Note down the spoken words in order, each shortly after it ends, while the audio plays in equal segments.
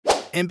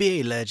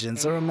NBA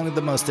legends are among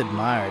the most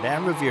admired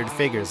and revered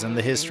figures in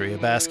the history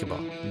of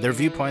basketball. Their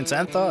viewpoints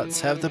and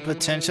thoughts have the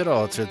potential to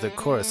alter the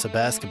course of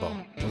basketball.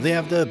 They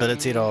have the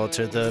ability to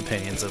alter the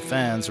opinions of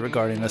fans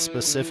regarding a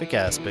specific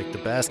aspect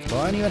of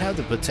basketball and even have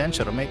the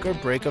potential to make or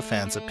break a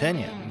fan's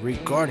opinion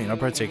regarding a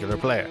particular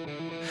player.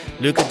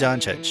 LUKA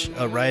Doncic,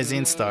 a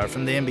rising star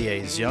from the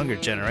NBA's younger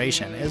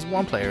generation, is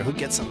one player who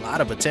gets a lot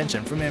of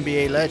attention from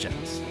NBA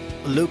legends.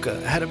 LUKA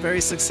had a very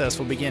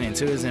successful beginning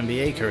to his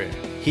NBA career.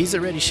 He's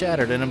already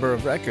shattered a number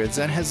of records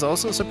and has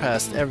also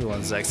surpassed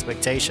everyone's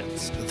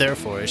expectations.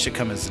 Therefore, it should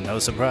come as no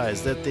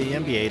surprise that the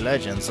NBA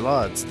legends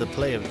lauds the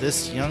play of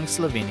this young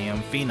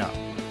Slovenian phenom.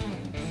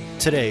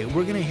 Today,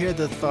 we're going to hear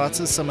the thoughts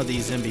of some of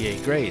these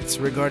NBA greats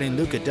regarding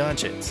LUKA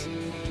Doncic.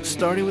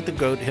 Starting with the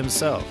GOAT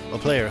himself, a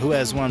player who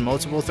has won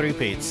multiple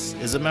three-peats,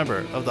 is a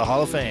member of the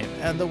Hall of Fame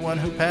and the one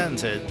who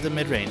patented the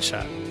mid-range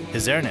shot.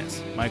 His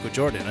Ernest, Michael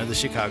Jordan of the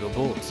Chicago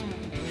Bulls.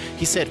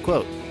 He said,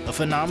 quote, "A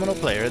phenomenal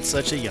player at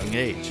such a young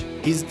age.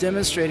 He's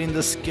demonstrating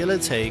the skill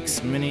it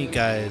takes many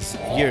guys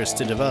years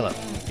to develop.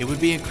 It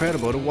would be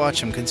incredible to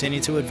watch him continue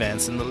to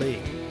advance in the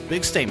league."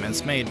 Big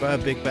statements made by a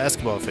big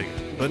basketball figure,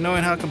 but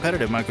knowing how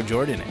competitive Michael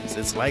Jordan is,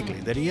 it's likely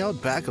that he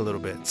held back a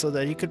little bit so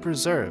that he could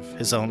preserve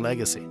his own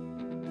legacy.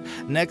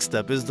 Next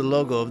up is the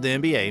logo of the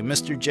NBA,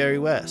 Mr. Jerry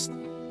West.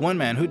 One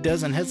man who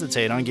doesn't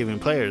hesitate on giving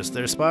players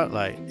their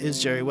spotlight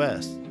is Jerry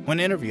West. When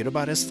interviewed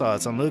about his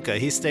thoughts on LUKA,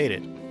 he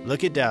stated,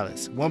 "Look at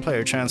Dallas. One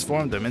player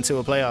transformed them into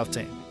a playoff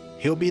team.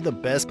 He'll be the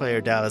best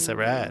player Dallas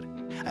ever had.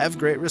 I have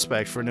great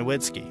respect for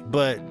Nowitzki,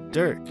 but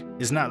Dirk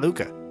is not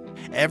LUKA.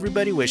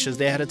 Everybody wishes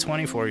they had a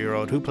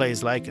 24-year-old who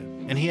plays like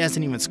him, and he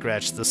hasn't even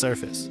scratched the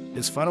surface.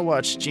 It's fun to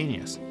watch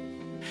genius."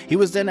 He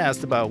was then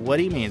asked about what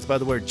he means by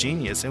the word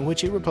genius, in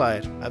which he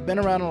replied, "I've been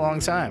around a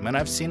long time and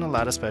I've seen a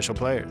lot of special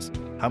players.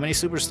 How many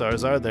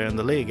superstars are there in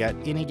the league at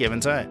any given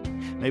time?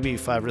 Maybe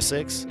 5 or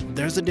 6?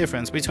 There's a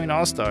difference between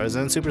all-stars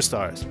and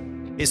superstars.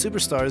 A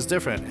superstar is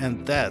different,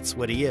 and that's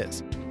what he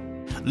is."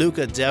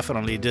 LUKA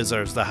definitely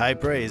deserves the high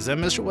praise,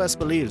 and Mr. West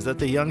believes that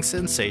the young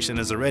sensation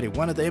is already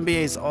one of the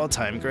NBA's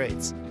all-time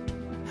greats.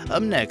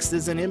 Up next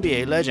is an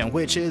NBA legend,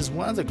 which is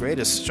one of the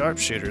greatest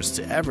sharpshooters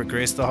to ever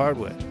grace the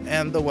hardwood,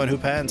 and the one who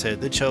patented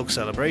the choke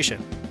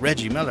celebration,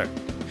 Reggie Miller.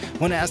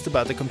 When asked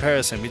about the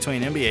comparison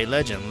between NBA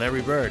legend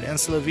Larry Bird and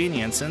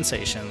Slovenian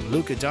sensation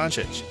LUKA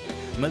Doncic,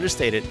 Miller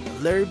stated,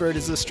 "Larry Bird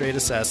is a straight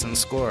assassin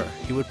scorer.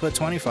 He would put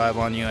 25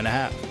 on you in a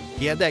half.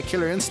 He had that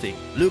killer instinct.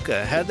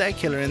 LUKA had that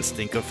killer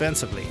instinct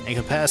offensively and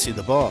could pass you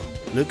the ball.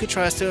 LUKA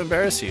tries to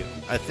embarrass you,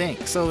 I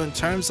think. So in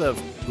terms of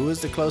who is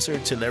the closer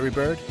to Larry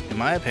Bird, in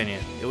my opinion,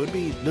 it would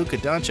be LUKA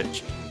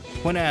Doncic."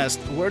 When asked,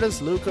 where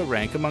does LUKA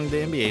rank among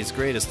the NBA's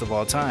greatest of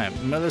all time,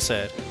 Miller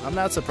said, "I'm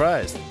not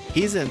surprised.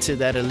 He's into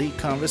that elite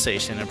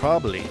conversation and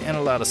probably, in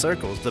a lot of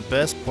circles, the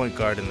best point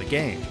guard in the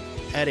game,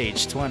 at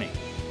age 20.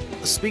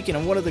 Speaking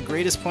of one of the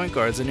greatest point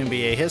guards in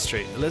NBA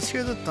history, let's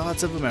hear the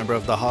thoughts of a member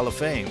of the Hall of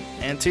Fame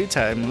and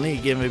two-time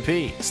league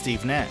MVP,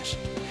 Steve Nash.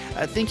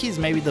 "I think he's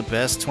maybe the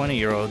best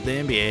 20-year-old the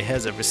NBA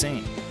has ever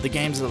seen. The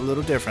game's a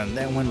little different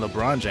than when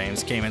LeBron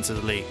James came into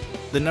the league.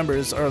 The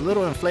numbers are a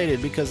little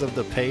inflated because of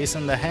the pace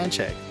and the hand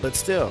check, but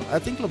still, I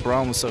think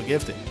LeBron was so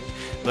gifted.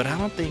 But I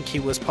don't think he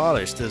was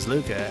polished as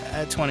LUKA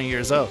at 20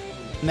 years old.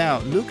 Now,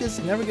 LUKA's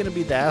never going to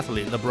be the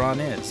athlete LeBron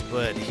is,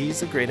 but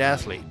he's a great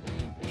athlete.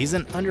 He's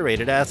an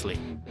underrated athlete.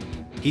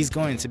 He's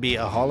going to be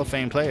a Hall of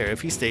Fame player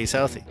if he stays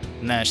healthy,"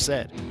 Nash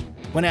said.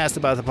 When asked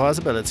about the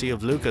possibility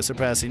of LUKA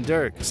surpassing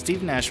Dirk,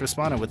 Steve Nash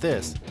responded with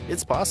this,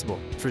 "It's possible,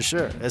 for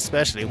sure,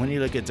 especially when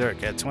you look at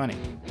Dirk at 20.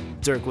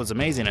 Dirk was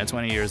amazing at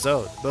 20 years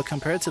old, but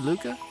compared to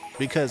LUKA,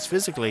 because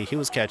physically he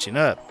was catching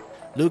up,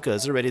 LUKA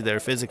is already there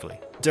physically.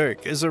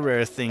 Dirk is a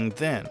rare thing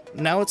then.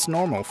 Now it's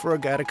normal for a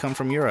guy to come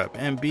from Europe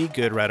and be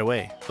good right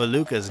away, but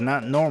LUKA is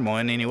not normal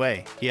in any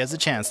way. He has a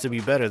chance to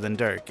be better than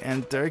Dirk,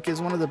 and Dirk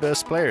is one of the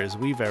best players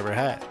we've ever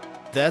had.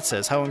 That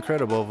says how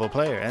incredible of a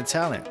player and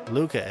talent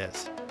LUKA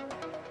is."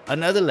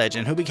 Another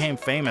legend who became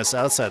famous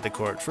outside the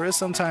court for his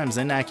sometimes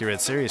inaccurate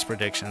series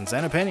predictions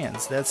and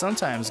opinions that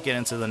sometimes get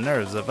into the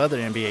nerves of other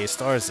NBA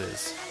stars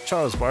is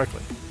Charles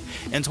Barkley.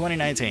 In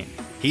 2019,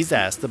 he's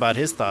asked about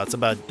his thoughts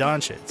about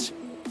Doncic,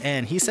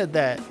 and he said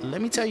that,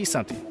 "Let me tell you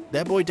something,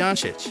 that boy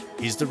Doncic,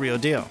 he's the real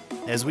deal.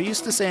 As we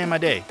used to say in my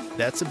day,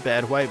 that's a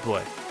bad white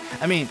boy.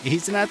 I mean,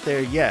 he's not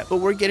there yet, but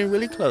we're getting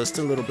really close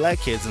to little black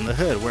kids in the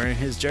hood wearing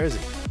his jersey.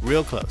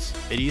 Real close.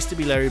 It used to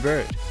be Larry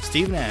Bird,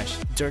 Steve Nash,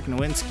 Dirk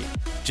Nowitzki,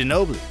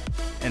 Ginobili,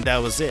 and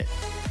that was it.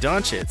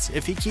 Doncic,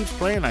 if he keeps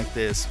playing like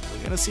this,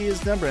 we're gonna see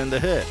his number in the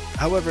hood."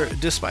 However,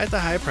 despite the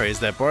high praise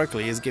that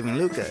Barkley is giving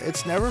LUKA,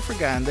 it's never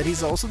forgotten that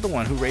he's also the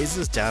one who raised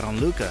his doubt on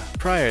LUKA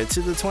prior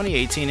to the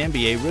 2018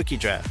 NBA rookie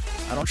draft.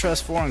 "I don't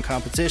trust foreign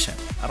competition.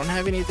 I don't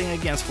have anything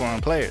against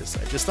foreign players.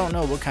 I just don't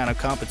know what kind of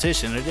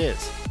competition it is.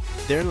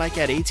 They're like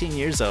at 18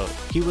 years old,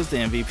 he was the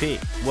MVP.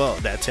 Well,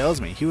 that tells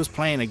me he was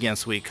playing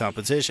against weak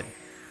competition.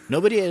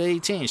 Nobody at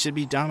 18 should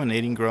be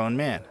dominating grown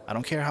men. I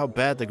don't care how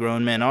bad the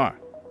grown men are.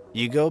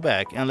 You go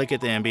back and look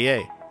at the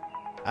NBA.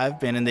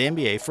 I've been in the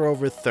NBA for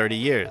over 30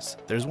 years.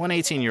 There's one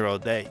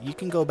 18-year-old that you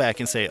can go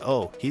back and say,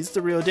 oh, he's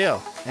the real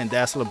deal, and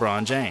that's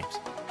LeBron James.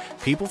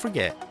 People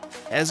forget,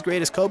 as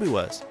great as Kobe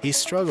was, he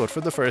struggled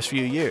for the first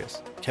few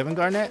years. Kevin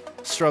Garnett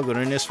struggled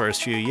in his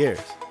first few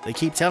years. They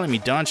keep telling me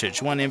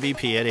Doncic won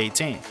MVP at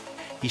 18.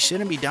 He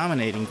shouldn't be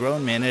dominating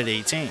grown men at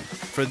 18.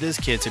 For this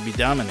kid to be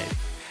dominating,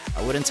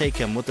 I wouldn't take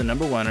him with the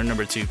number 1 or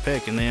number 2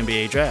 pick in the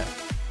NBA draft.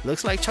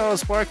 Looks like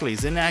Charles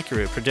Barkley's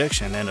inaccurate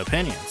prediction and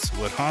opinions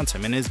would haunt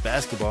him in his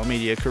basketball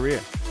media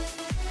career.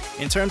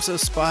 In terms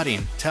of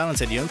spotting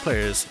talented young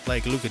players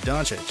like LUKA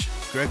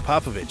Doncic, Greg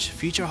Popovich,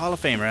 future Hall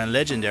of Famer and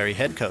legendary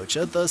head coach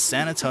of the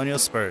San Antonio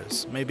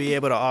Spurs, may be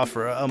able to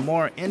offer a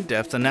more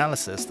in-depth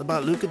analysis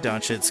about LUKA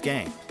Doncic's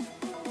game.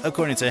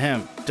 According to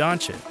him,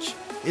 Doncic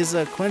is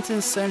a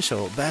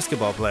quintessential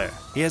basketball player.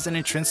 He has an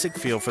intrinsic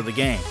feel for the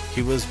game.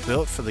 He was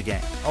built for the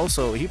game.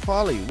 Also, he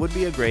probably would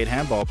be a great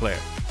handball player.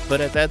 But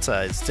at that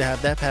size, to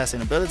have that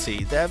passing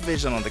ability, that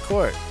vision on the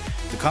court,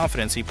 the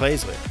confidence he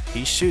plays with,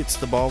 he shoots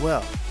the ball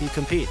well, he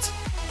competes.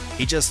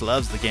 He just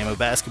loves the game of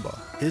basketball.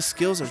 His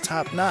skills are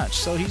top-notch,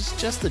 so he's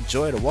just a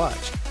joy to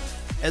watch.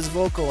 As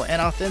vocal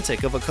and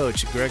authentic of a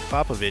coach Greg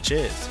Popovich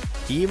is,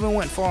 he even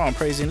went far on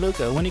praising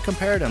LUKA when he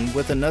compared him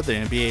with another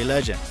NBA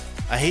legend.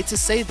 I hate to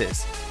say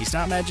this, he's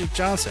not Magic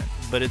Johnson,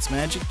 but it's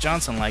Magic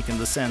Johnson-like in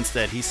the sense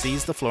that he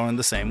sees the floor in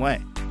the same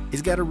way.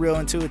 He's got a real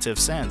intuitive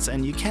sense,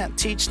 and you can't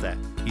teach that.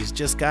 He's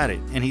just got it,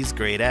 and he's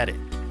great at it.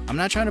 I'm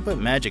not trying to put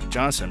Magic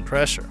Johnson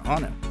pressure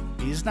on him.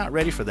 He's not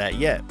ready for that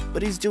yet,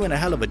 but he's doing a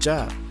hell of a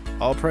job.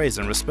 All praise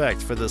and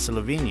respect for the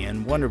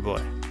Slovenian wonder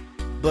boy.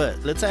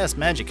 But let's ask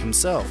Magic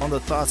himself on the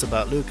thoughts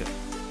about LUKA.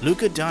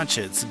 LUKA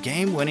Doncic's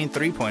game-winning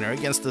three-pointer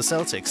against the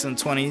Celtics in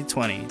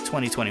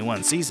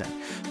 2020-2021 season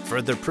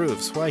further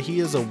proves why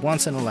he is a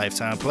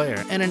once-in-a-lifetime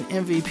player and an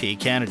MVP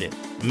candidate.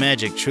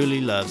 Magic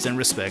truly loves and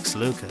respects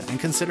LUKA, and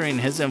considering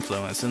his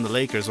influence in the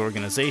Lakers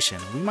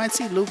organization, we might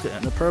see LUKA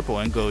in a purple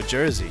and gold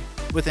jersey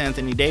with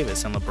Anthony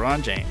Davis and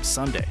LeBron James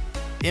someday.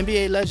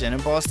 NBA legend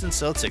and Boston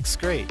Celtics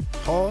great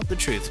Paul "The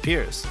Truth"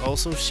 Pierce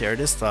also shared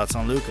his thoughts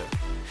on LUKA.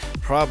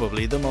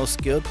 Probably the most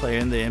skilled player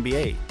in the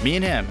NBA. Me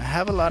and him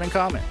have a lot in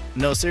common.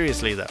 No,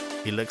 seriously though.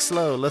 He looks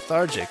slow,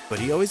 lethargic, but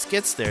he always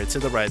gets there to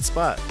the right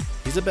spot.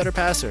 He's a better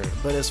passer,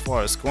 but as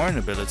far as scoring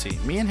ability,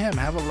 me and him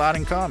have a lot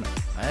in common.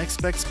 I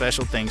expect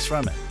special things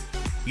from him.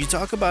 You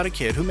talk about a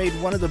kid who made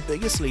one of the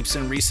biggest leaps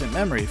in recent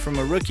memory from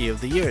a Rookie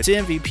of the Year to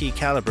MVP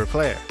caliber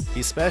player.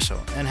 He's special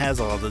and has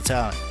all the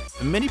talent.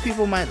 Many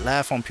people might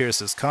laugh on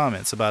Pierce's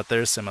comments about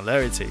their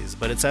similarities,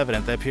 but it's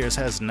evident that Pierce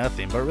has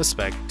nothing but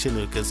respect to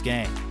LUKA's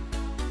game.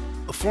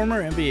 A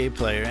former NBA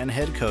player and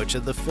head coach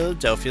of the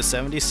Philadelphia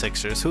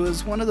 76ers, who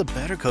is one of the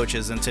better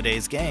coaches in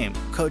today's game,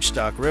 Coach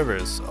Doc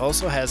Rivers,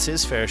 also has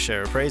his fair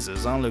share of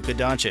praises on LUKA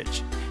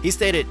Doncic. He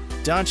stated,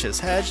 "Doncic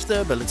has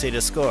the ability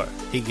to score.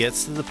 He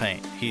gets to the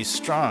paint. He's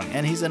strong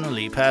and he's an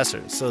elite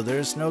passer, so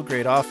there's no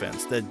great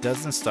offense that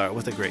doesn't start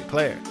with a great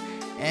player.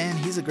 And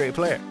he's a great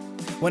player."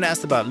 When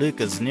asked about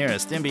LUKA's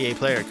nearest NBA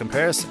player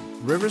comparison,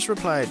 Rivers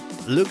replied,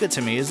 "LUKA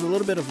to me is a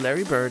little bit of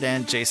Larry Bird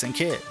and Jason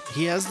Kidd.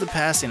 He has the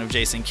passing of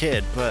Jason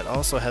Kidd, but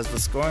also has the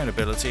scoring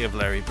ability of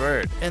Larry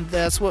Bird, and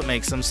that's what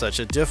makes him such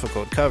a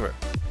difficult cover."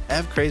 I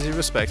have crazy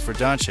respect for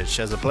Doncic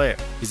as a player.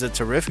 He's a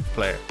terrific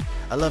player.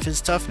 I love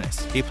his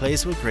toughness. He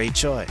plays with great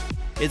joy.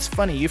 It's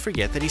funny you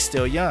forget that he's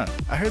still young.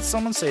 I heard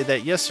someone say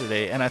that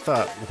yesterday and I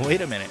thought,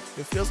 wait a minute,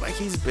 it feels like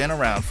he's been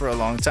around for a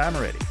long time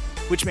already,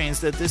 which means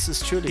that this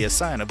is truly a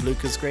sign of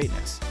LUKA's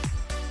greatness.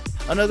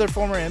 Another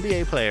former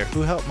NBA player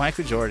who helped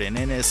Michael Jordan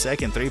in his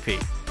second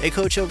three-peat, a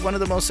coach of one of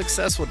the most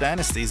successful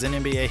dynasties in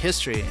NBA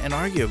history, and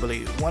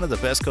arguably one of the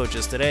best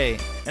coaches today,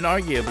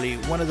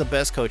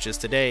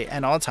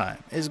 and all time,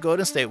 is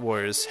Golden State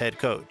Warriors head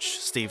coach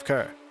Steve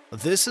Kerr.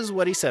 This is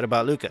what he said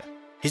about LUKA.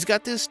 He's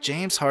got this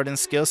James Harden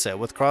skill set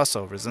with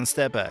crossovers and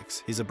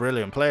stepbacks. He's a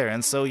brilliant player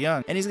and so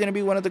young, and he's going to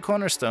be one of the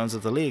cornerstones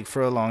of the league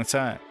for a long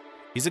time.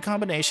 He's a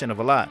combination of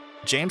a lot.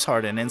 James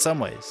Harden in some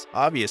ways,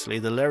 obviously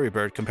the Larry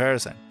Bird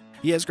comparison.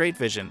 He has great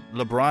vision,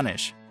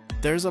 LeBron-ish.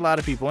 There's a lot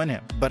of people in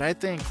him, but I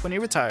think when he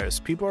retires,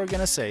 people are going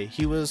to say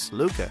he was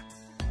LUKA.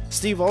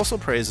 Steve also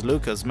praised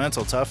LUKA's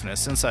mental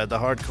toughness inside the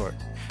hardcourt.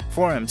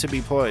 For him to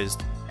be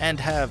poised and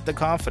have the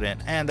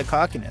confidence and the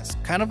cockiness,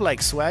 kind of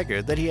like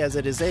swagger that he has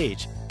at his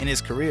age in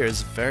his career,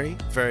 is very,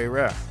 very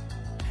rare.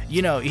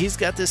 You know, he's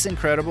got this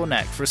incredible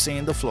knack for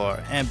seeing the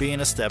floor and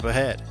being a step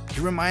ahead.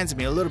 He reminds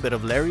me a little bit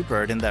of Larry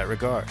Bird in that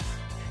regard.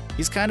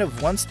 He's kind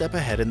of one step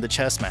ahead in the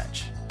chess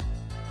match.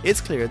 It's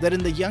clear that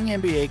in the young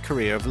NBA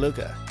career of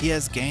LUKA, he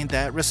has gained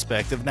that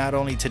respect of not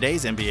only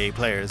today's NBA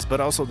players, but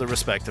also the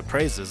respective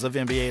praises of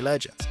NBA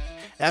legends.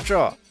 After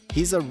all,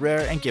 he's a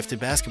rare and gifted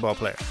basketball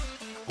player.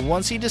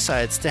 Once he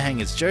decides to hang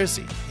his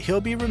jersey, he'll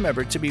be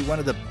remembered to be one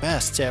of the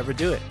best to ever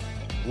do it.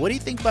 What do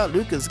you think about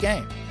LUKA's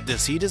game?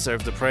 Does he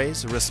deserve the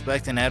praise,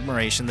 respect, and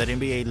admiration that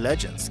NBA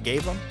legends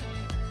gave him?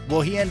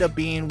 Will he end up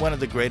being one of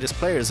the greatest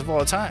players of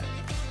all time?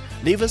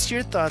 Leave us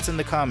your thoughts in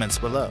the comments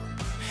below.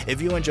 If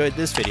you enjoyed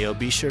this video,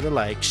 be sure to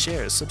like,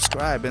 share,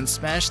 subscribe, and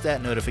smash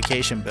that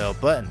notification bell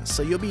button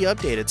so you'll be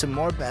updated to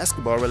more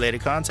basketball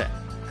related content.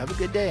 Have a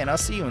good day, and I'll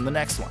see you in the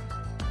next one.